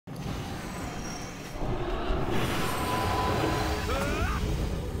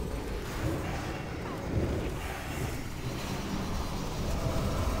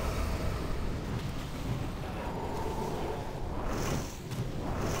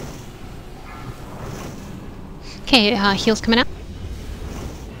Okay, heals coming out.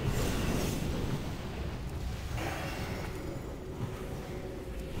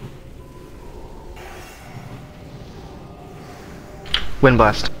 Wind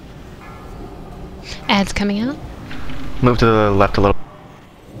blast. Ads coming out. Move to the left a little.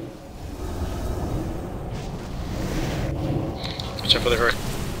 Watch out for the hurry.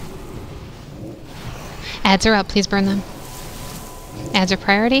 Ads are up, please burn them. Ads are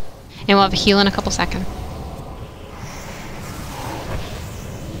priority, and we'll have a heal in a couple seconds.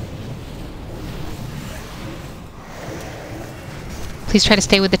 Please try to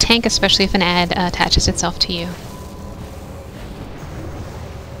stay with the tank, especially if an ad attaches itself to you.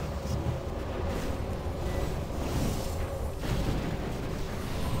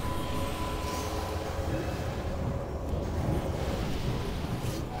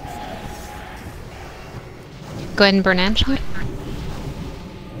 Go ahead and burn Anshot.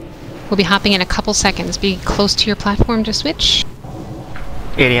 We'll be hopping in a couple seconds. Be close to your platform to switch.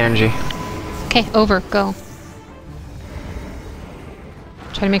 80 energy. Okay, over. Go.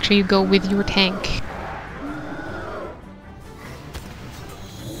 Try to make sure you go with your tank.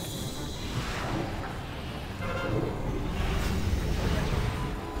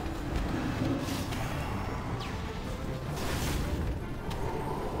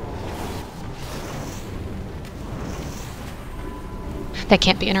 That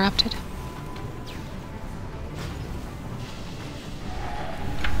can't be interrupted.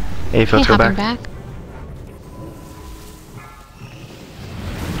 Hey, let's go back. back.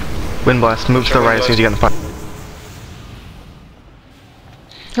 Wind blast. Move to the right as soon as you get in the pot.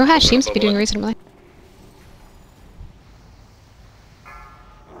 Rohash seems to be doing reasonably.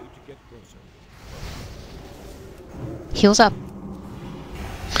 Heals up.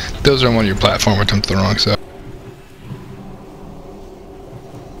 Those are on one of your platform attempts to the wrong side.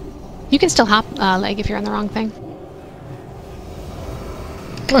 You can still hop leg if you're on the wrong thing.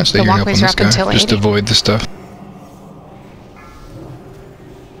 I'll stay The here helping walkways are this up guy. until Just 80. avoid the stuff.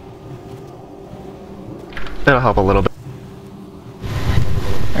 That'll help a little bit.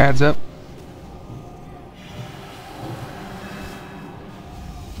 Adds up.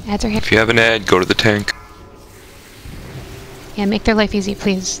 Ads are hit. If you have an ad, go to the tank. Yeah, make their life easy,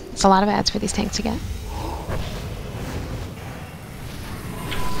 please. It's a lot of ads for these tanks to get.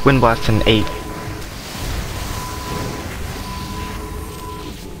 Wind blast in 8.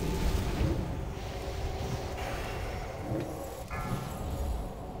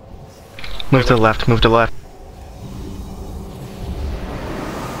 Move to the left, move to the left.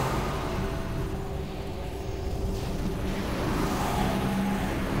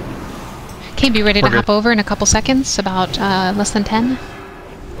 Okay, be ready to hop over in a couple seconds, about less than 10.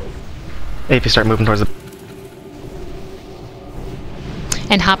 Hey, if you start moving towards the...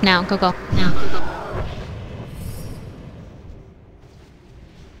 And hop now, go, go.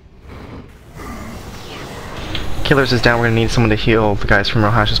 Killers is down, we're gonna need someone to heal the guys from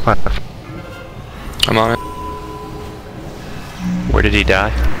Rohash's platform. I'm on it. Where did he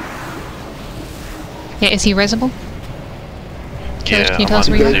die? Yeah, is he risible? Killers, Yeah, can you tell us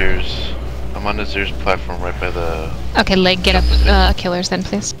where you are? I'm on Nazir's platform right by the... Okay, leg, get up Killers then,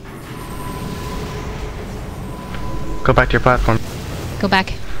 please. Go back to your platform. Go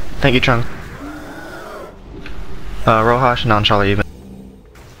back. Thank you, Chung. Rohash and Anshala even.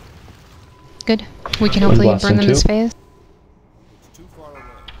 Good. We can hopefully burn them this phase.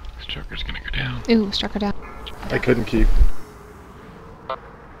 Strucker's gonna go down. Ooh, struck her down. I couldn't keep.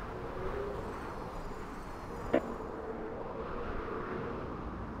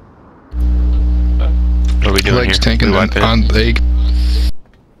 What are we doing Legs here? tanking We wipe it? on leg.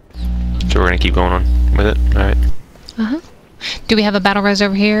 So we're gonna keep going on with it? Alright. Uh-huh. Do we have a battle res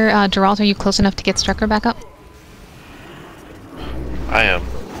over here? Geralt, are you close enough to get Strucker back up? I am.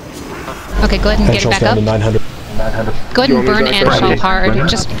 Okay, go ahead and get it back up. 900. Go ahead and burn Anshal hard.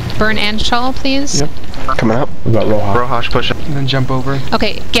 Just burn Anshal, please. Yep. Coming up. We got Rohash. Rohash push it. And then jump over.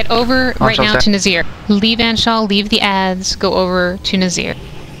 Okay, get over right now Anshal's to Nazir. Leave Anshal, leave the ads, go over to Nazir.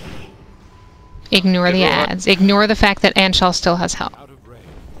 Ignore the ads. Ignore the fact that Anshal still has help.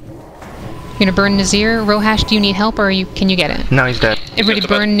 You're gonna burn Nazir. Rohash, do you need help or can you get it? No, he's dead. Everybody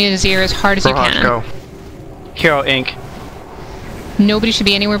burn Nazir as hard as you Rohash, can. go. Hero Inc. Nobody should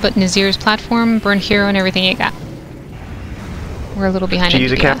be anywhere but Nazir's platform. Burn Hero and everything you got. We're a little behind. Did you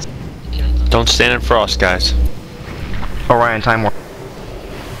use a cap? Don't stand in frost, guys. Orion, time warp.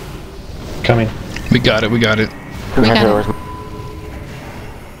 Coming. We got it, we got it. We got it.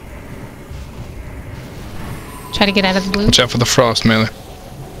 Try to get out of the blue. Watch out for the frost, melee.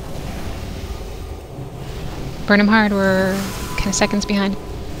 Burn him hard. We're kind of seconds behind.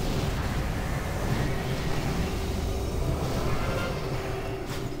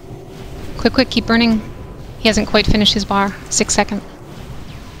 Quick, quick, keep burning. He hasn't quite finished his bar. 6 seconds.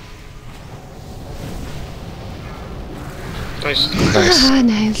 Nice. Nice. Ah,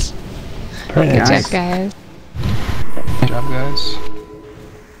 nice. Very Good nice. job, guys. Good job, guys.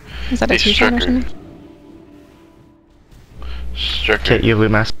 Is that a Hey, 2-shot or Striker. something? Striker. Get you,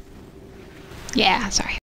 Loot Master. Yeah, sorry.